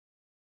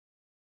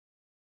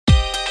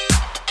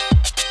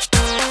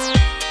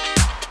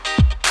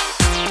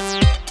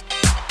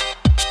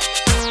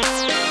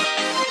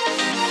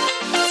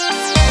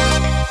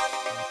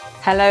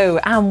Hello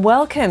and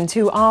welcome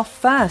to our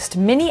first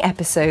mini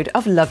episode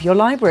of Love Your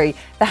Library,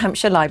 the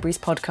Hampshire Libraries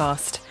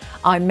podcast.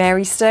 I'm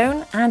Mary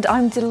Stone and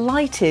I'm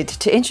delighted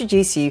to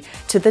introduce you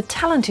to the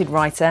talented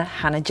writer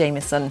Hannah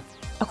Jameson.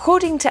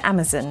 According to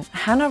Amazon,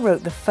 Hannah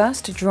wrote the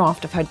first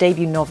draft of her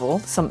debut novel,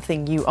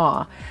 Something You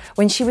Are,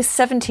 when she was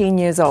 17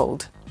 years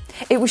old.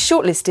 It was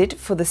shortlisted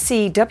for the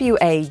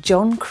CWA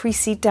John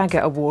Creasy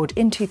Dagger Award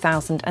in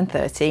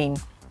 2013.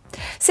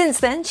 Since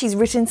then, she's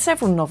written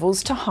several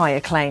novels to high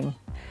acclaim.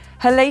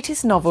 Her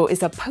latest novel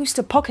is a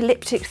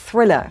post-apocalyptic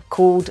thriller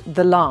called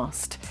The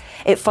Last.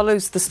 It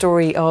follows the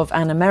story of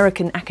an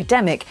American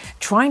academic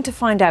trying to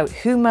find out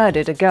who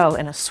murdered a girl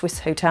in a Swiss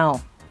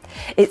hotel.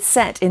 It's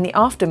set in the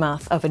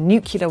aftermath of a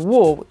nuclear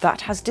war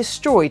that has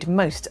destroyed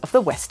most of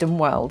the Western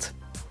world.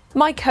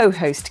 My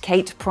co-host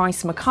Kate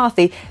Price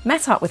McCarthy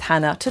met up with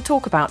Hannah to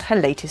talk about her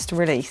latest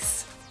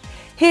release.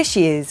 Here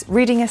she is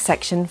reading a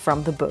section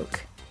from the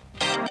book.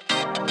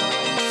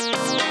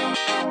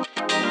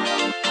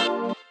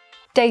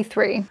 Day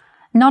 3.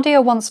 Nadia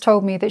once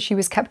told me that she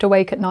was kept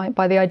awake at night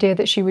by the idea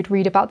that she would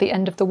read about the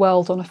end of the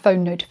world on a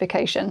phone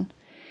notification.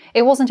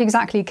 It wasn't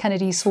exactly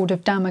Kennedy's sword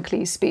of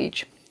Damocles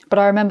speech, but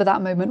I remember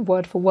that moment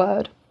word for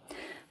word.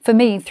 For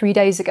me, 3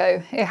 days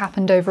ago, it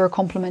happened over a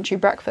complimentary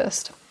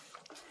breakfast.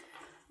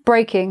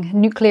 Breaking,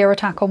 nuclear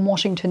attack on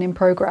Washington in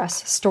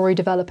progress, story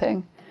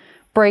developing.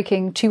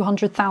 Breaking,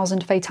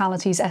 200,000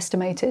 fatalities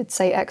estimated,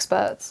 say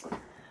experts.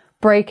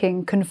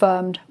 Breaking,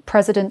 confirmed,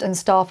 president and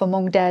staff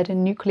among dead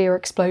in nuclear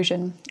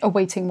explosion,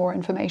 awaiting more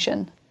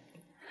information.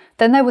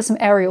 Then there was some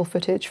aerial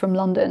footage from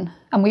London,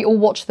 and we all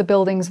watched the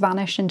buildings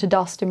vanish into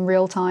dust in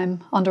real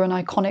time under an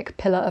iconic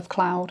pillar of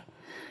cloud.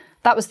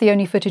 That was the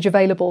only footage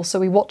available,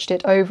 so we watched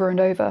it over and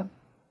over.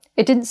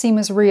 It didn't seem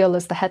as real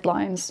as the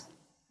headlines.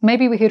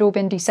 Maybe we had all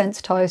been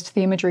desensitised to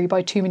the imagery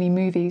by too many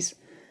movies.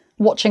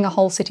 Watching a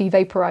whole city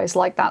vaporise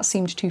like that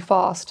seemed too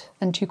fast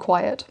and too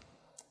quiet.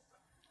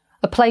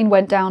 A plane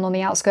went down on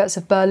the outskirts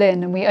of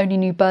Berlin, and we only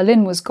knew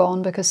Berlin was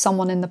gone because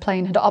someone in the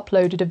plane had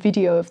uploaded a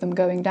video of them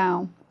going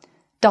down.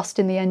 Dust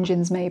in the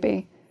engines,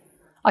 maybe.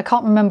 I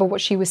can't remember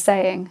what she was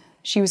saying.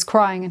 She was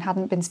crying and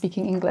hadn't been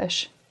speaking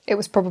English. It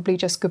was probably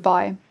just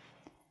goodbye.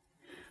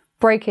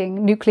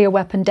 Breaking, nuclear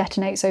weapon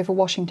detonates over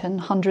Washington,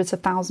 hundreds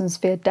of thousands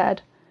feared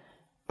dead.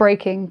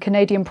 Breaking,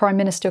 Canadian Prime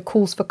Minister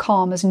calls for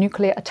calm as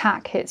nuclear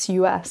attack hits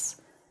US.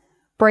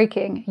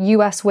 Breaking,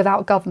 US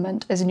without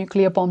government as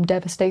nuclear bomb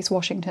devastates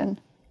Washington.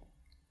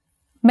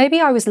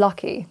 Maybe I was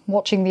lucky,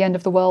 watching the end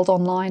of the world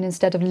online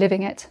instead of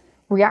living it,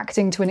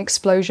 reacting to an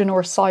explosion or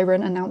a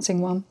siren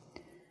announcing one.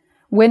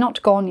 We're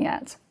not gone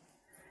yet.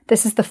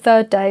 This is the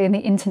third day and the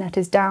internet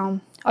is down.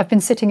 I've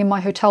been sitting in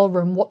my hotel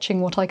room watching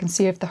what I can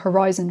see of the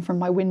horizon from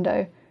my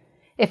window.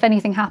 If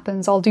anything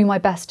happens, I'll do my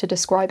best to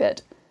describe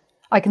it.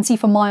 I can see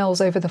for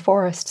miles over the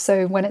forest,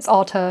 so when it's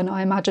our turn,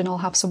 I imagine I'll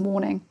have some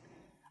warning.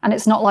 And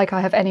it's not like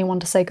I have anyone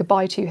to say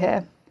goodbye to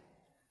here.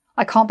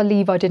 I can't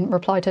believe I didn't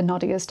reply to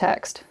Nadia's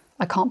text.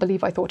 I can't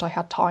believe I thought I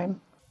had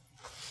time.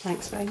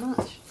 Thanks very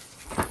much.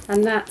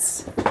 And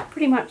that's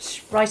pretty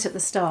much right at the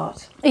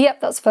start.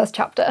 Yep, that's the first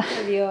chapter.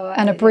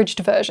 An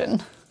abridged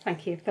version.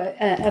 Thank you,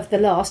 of The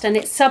Last. And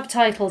it's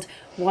subtitled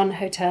One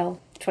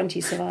Hotel,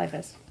 20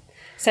 Survivors.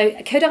 So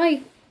could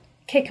I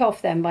kick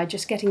off then by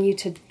just getting you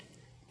to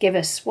give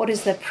us what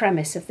is the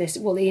premise of this,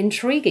 well, the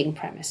intriguing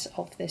premise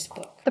of this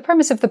book? The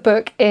premise of the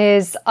book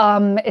is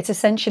it's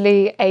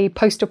essentially a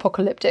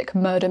post-apocalyptic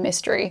murder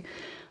mystery.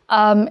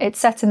 It's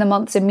set in the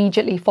months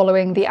immediately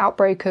following the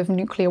outbreak of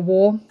nuclear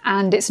war,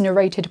 and it's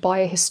narrated by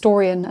a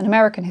historian, an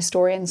American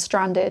historian,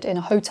 stranded in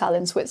a hotel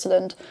in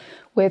Switzerland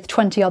with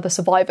 20 other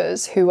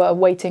survivors who are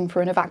waiting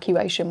for an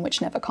evacuation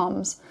which never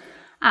comes.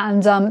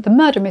 And the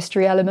murder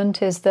mystery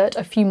element is that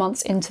a few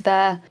months into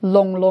their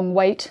long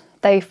wait,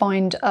 they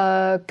find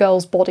a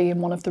girl's body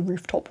in one of the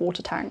rooftop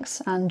water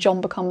tanks, and John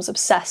becomes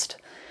obsessed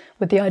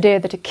with the idea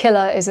that a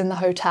killer is in the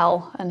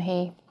hotel, and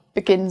he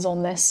begins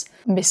on this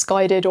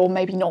misguided or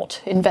maybe not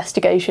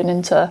investigation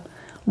into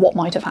what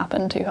might have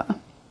happened to her.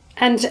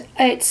 And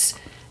it's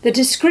the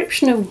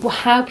description of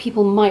how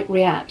people might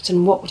react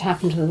and what would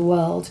happen to the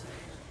world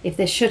if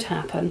this should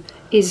happen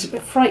is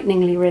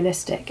frighteningly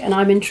realistic. And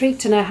I'm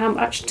intrigued to know how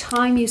much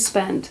time you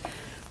spent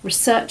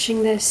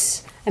researching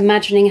this,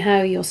 imagining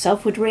how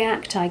yourself would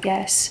react, I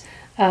guess.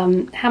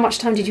 How much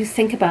time did you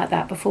think about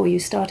that before you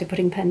started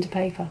putting pen to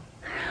paper?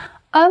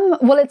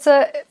 Well,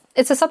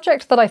 it's a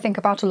subject that I think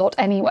about a lot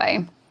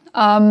anyway.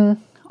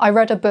 I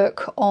read a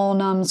book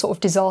on sort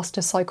of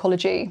disaster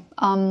psychology.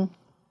 I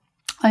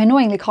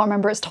annoyingly can't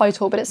remember its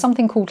title, but it's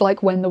something called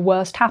like When the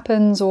Worst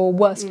Happens or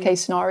Worst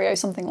Case Scenario,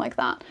 something like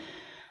that.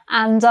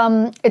 And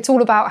it's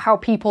all about how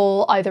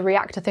people either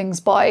react to things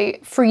by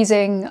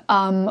freezing,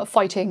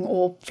 fighting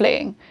or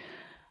fleeing.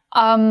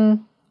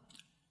 And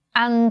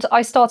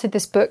I started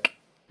this book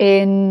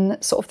in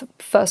sort of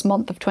the first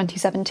month of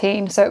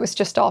 2017, so it was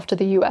just after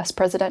the US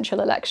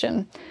presidential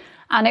election.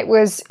 And it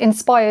was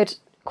inspired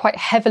quite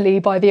heavily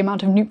by the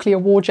amount of nuclear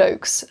war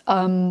jokes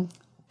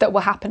that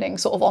were happening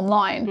sort of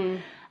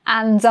online.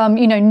 And,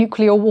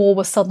 nuclear war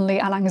was suddenly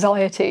an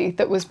anxiety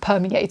that was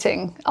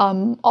permeating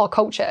our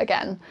culture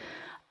again.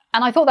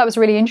 And I thought that was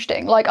really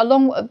interesting. Like,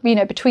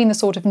 between the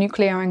sort of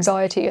nuclear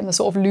anxiety and the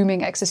sort of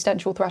looming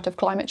existential threat of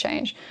climate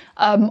change,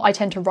 I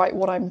tend to write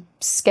what I'm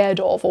scared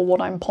of or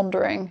what I'm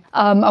pondering.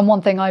 And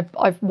one thing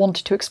I've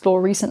wanted to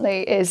explore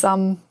recently is,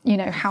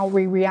 how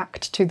we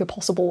react to the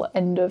possible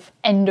end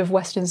of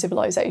Western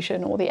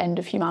civilization or the end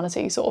of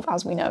humanity, sort of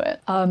as we know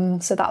it.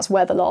 So that's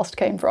where The Last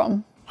came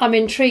from. I'm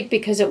intrigued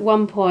because at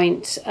one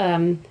point,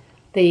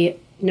 the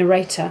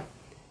narrator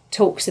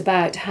talks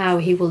about how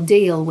he will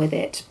deal with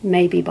it,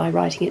 maybe by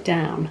writing it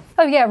down.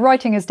 Oh yeah,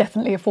 writing is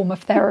definitely a form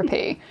of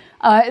therapy.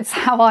 It's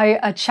how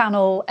I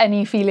channel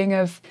any feeling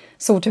of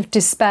sort of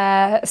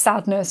despair,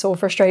 sadness or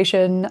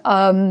frustration,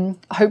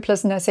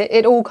 hopelessness.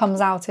 It all comes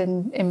out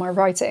in my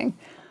writing.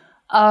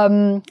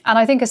 And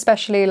I think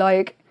especially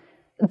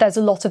there's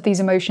a lot of these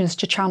emotions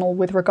to channel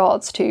with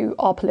regards to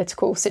our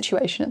political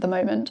situation at the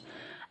moment.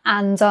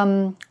 And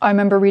I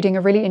remember reading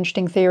a really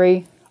interesting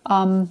theory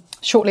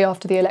shortly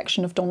after the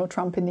election of Donald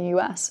Trump in the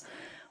US,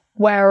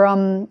 where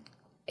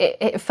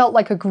it felt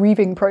like a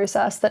grieving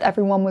process that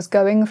everyone was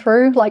going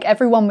through. Like,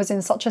 everyone was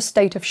in such a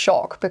state of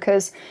shock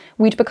because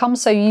we'd become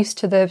so used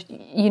to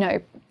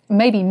the,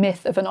 maybe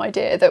myth of an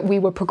idea that we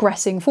were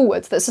progressing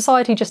forwards, that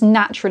society just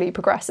naturally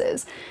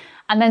progresses.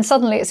 And then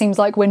suddenly it seems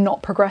like we're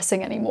not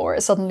progressing anymore.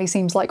 It suddenly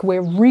seems like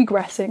we're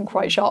regressing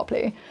quite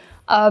sharply.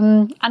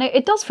 And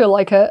it does feel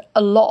like a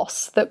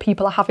loss that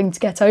people are having to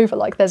get over.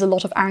 Like, there's a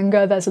lot of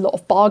anger, there's a lot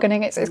of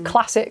bargaining. It's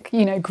classic,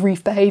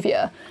 grief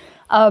behaviour,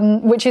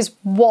 which is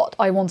what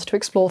I wanted to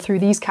explore through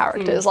these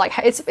characters. Like,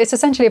 it's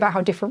essentially about how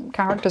different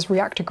characters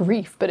react to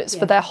grief, but it's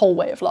for their whole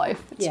way of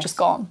life. It's just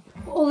gone.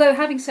 Although,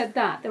 having said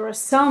that, there are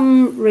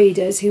some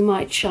readers who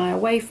might shy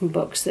away from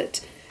books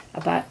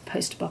about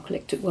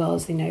post-apocalyptic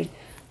worlds,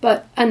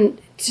 But, and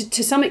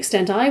to some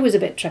extent, I was a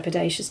bit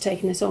trepidatious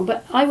taking this on,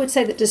 but I would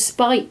say that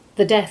despite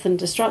the death and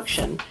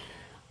destruction,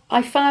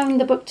 I found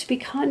the book to be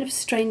kind of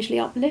strangely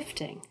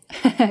uplifting.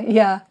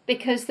 Yeah.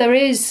 Because there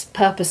is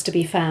purpose to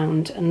be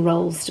found and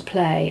roles to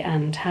play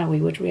and how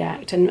we would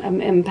react.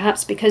 And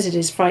perhaps because it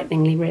is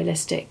frighteningly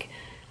realistic,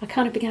 I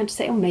kind of began to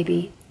say,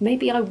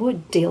 maybe I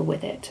would deal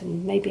with it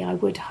and maybe I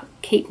would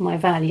keep my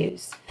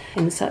values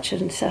in such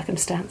a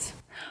circumstance.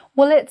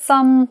 Well, it's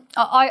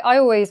I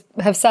always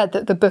have said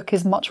that the book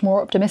is much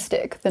more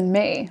optimistic than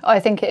me.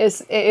 I think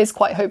it is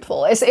quite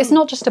hopeful. It's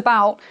not just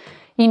about,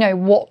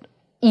 what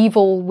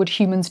evil would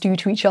humans do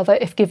to each other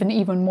if given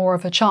even more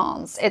of a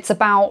chance. It's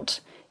about,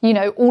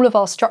 all of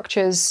our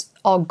structures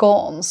are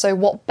gone, so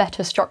what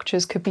better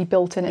structures could be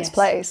built in its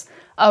place?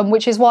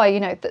 Which is why,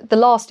 The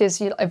Last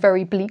is a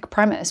very bleak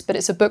premise, but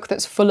it's a book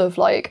that's full of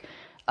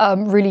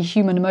really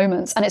human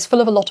moments, and it's full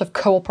of a lot of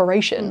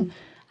cooperation.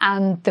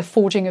 And the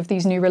forging of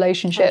these new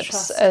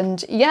relationships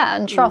and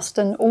trust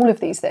and all of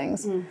these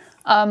things.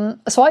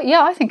 So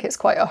I think it's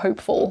quite a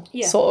hopeful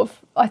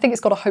I think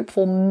it's got a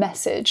hopeful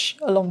message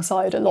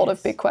alongside a lot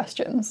of big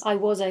questions. I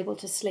was able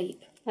to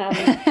sleep.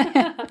 I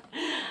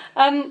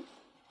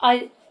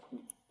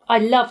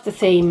love the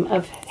theme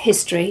of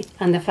history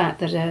and the fact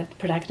that a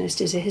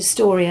protagonist is a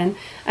historian,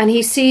 and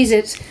he sees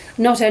it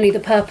not only the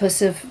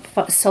purpose of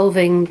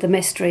solving the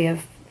mystery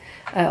of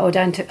or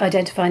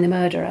identifying the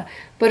murderer,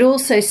 but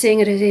also seeing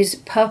it as his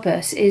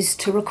purpose is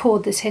to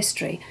record this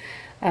history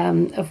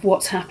of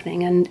what's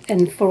happening.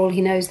 And for all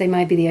he knows, they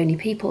may be the only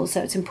people,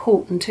 so it's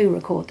important to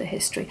record the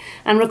history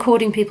and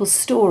recording people's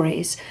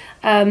stories.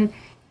 And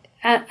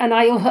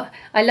I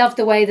love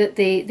the way that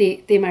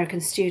the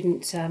American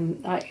student,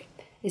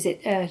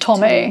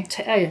 Tommy?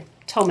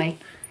 Tommy.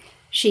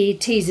 She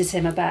teases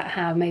him about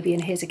how maybe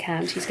in his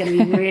account he's going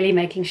to be really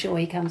making sure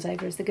he comes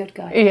over as the good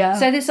guy. Yeah.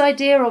 So this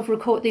idea of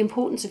the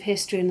importance of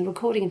history and the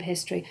recording of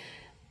history,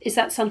 is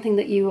that something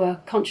that you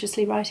are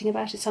consciously writing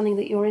about? Is something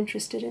that you're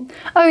interested in?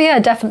 Oh yeah,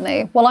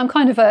 definitely. Well, I'm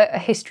kind of a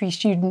history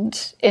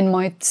student in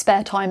my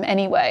spare time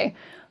anyway.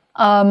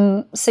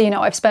 So,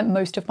 I've spent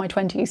most of my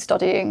 20s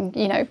studying,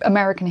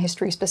 American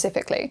history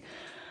specifically.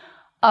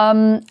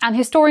 And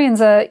historians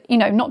are,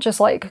 not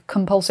just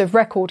compulsive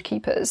record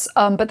keepers,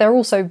 but they're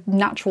also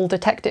natural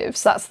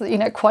detectives. That's,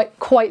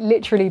 quite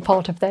literally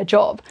part of their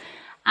job.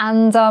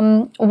 And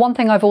one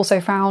thing I've also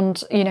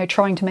found,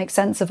 trying to make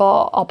sense of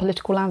our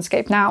political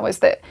landscape now is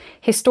that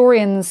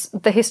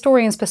the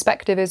historian's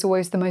perspective is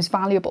always the most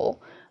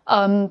valuable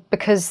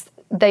because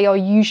they are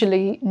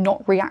usually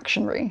not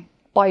reactionary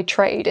by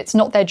trade. It's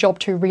not their job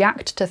to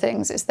react to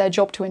things. It's their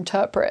job to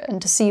interpret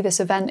and to see this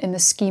event in the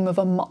scheme of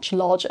a much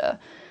larger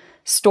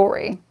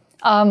story.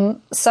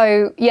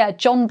 So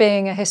John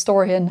being a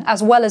historian,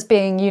 as well as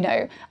being,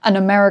 an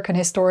American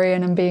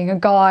historian and being a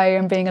guy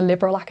and being a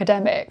liberal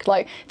academic,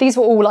 these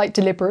were all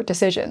deliberate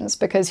decisions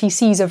because he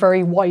sees a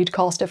very wide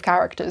cast of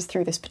characters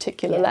through this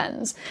particular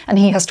lens, and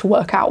he has to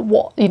work out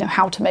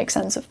how to make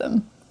sense of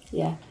them.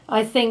 Yeah,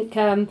 I think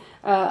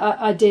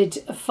I did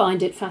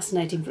find it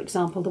fascinating, for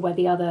example, the way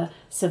the other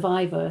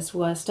survivors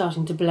were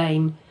starting to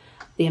blame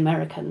the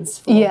Americans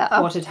for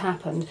what had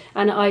happened.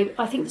 And I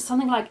think there's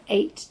something like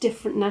 8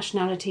 different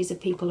nationalities of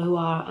people who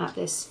are at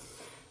this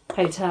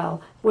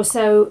hotel were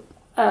so...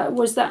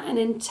 was that an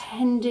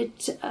intended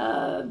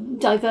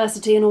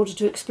diversity in order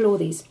to explore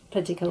these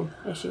political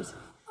issues?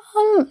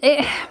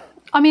 It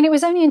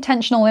was only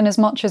intentional in as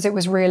much as it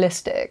was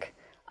realistic.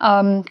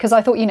 Because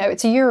I thought,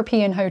 it's a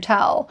European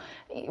hotel.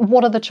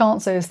 What are the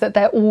chances that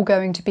they're all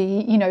going to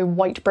be,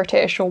 white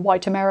British or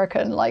white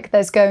American? Like,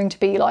 there's going to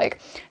be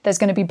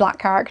black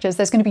characters,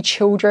 there's going to be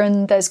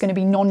children, there's going to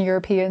be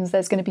non-Europeans,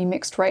 there's going to be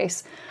mixed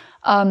race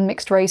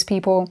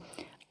people.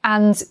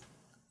 And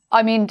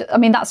I mean,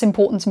 that's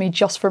important to me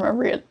just from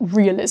a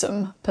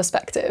realism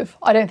perspective.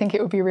 I don't think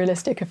it would be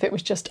realistic if it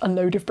was just a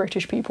load of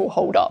British people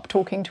holed up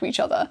talking to each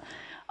other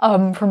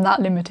from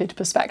that limited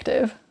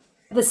perspective.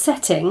 The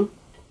setting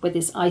with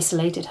this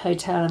isolated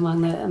hotel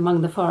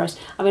among the forest,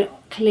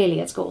 clearly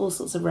it's got all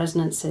sorts of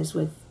resonances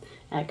with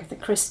Agatha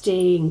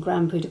Christie and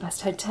Grand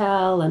Budapest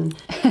Hotel and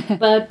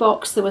Bird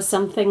Box. There were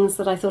some things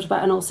that I thought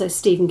about, and also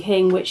Stephen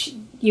King, which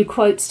you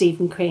quote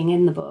Stephen King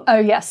in the book. Oh,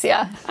 yes,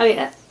 yeah.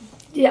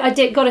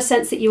 Got a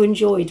sense that you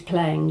enjoyed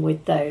playing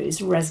with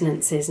those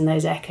resonances and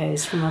those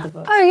echoes from other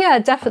books. Oh yeah,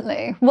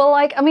 definitely. Well,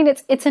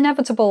 it's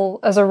inevitable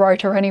as a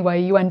writer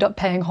anyway. You end up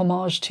paying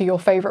homage to your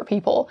favourite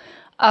people.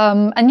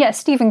 And yes,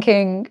 Stephen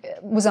King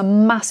was a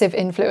massive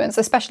influence,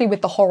 especially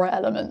with the horror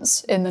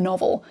elements in the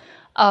novel.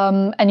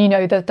 And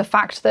the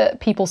fact that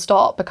people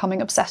start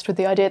becoming obsessed with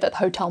the idea that the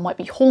hotel might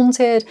be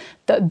haunted,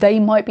 that they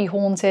might be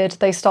haunted,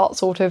 they start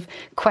sort of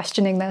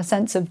questioning their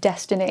sense of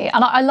destiny.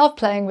 And I love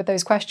playing with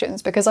those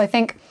questions because I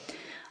think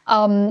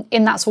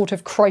in that sort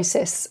of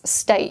crisis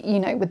state,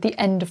 with the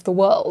end of the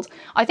world,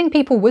 I think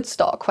people would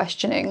start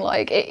questioning,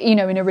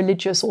 in a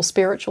religious or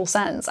spiritual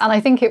sense. And I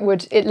think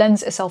it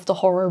lends itself to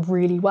horror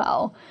really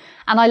well.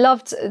 And I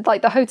loved,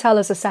 the hotel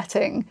as a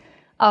setting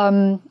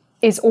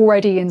is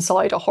already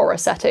inside a horror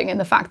setting in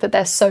the fact that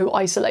they're so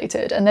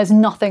isolated and there's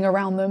nothing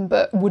around them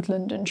but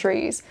woodland and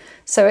trees.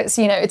 So it's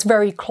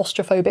very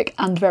claustrophobic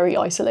and very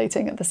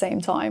isolating at the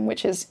same time,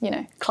 which is,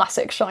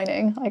 classic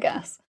Shining, I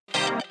guess.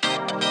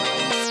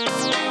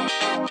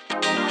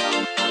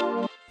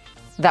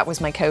 That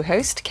was my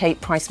co-host, Kate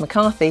Price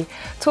McCarthy,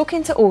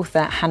 talking to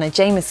author Hannah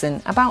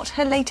Jameson about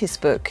her latest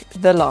book,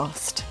 The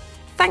Last.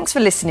 Thanks for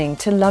listening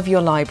to Love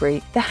Your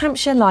Library, the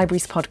Hampshire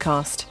Libraries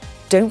podcast.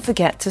 Don't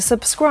forget to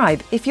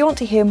subscribe if you want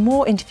to hear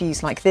more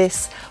interviews like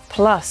this,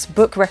 plus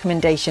book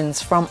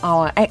recommendations from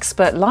our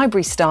expert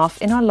library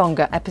staff in our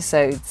longer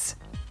episodes.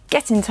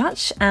 Get in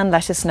touch and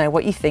let us know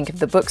what you think of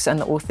the books and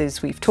the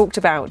authors we've talked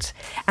about.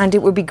 And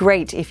it would be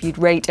great if you'd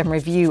rate and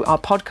review our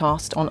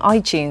podcast on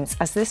iTunes,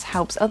 as this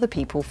helps other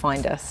people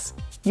find us.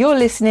 You're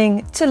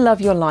listening to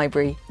Love Your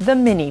Library, the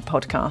mini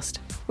podcast,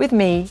 with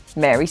me,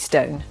 Mary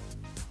Stone.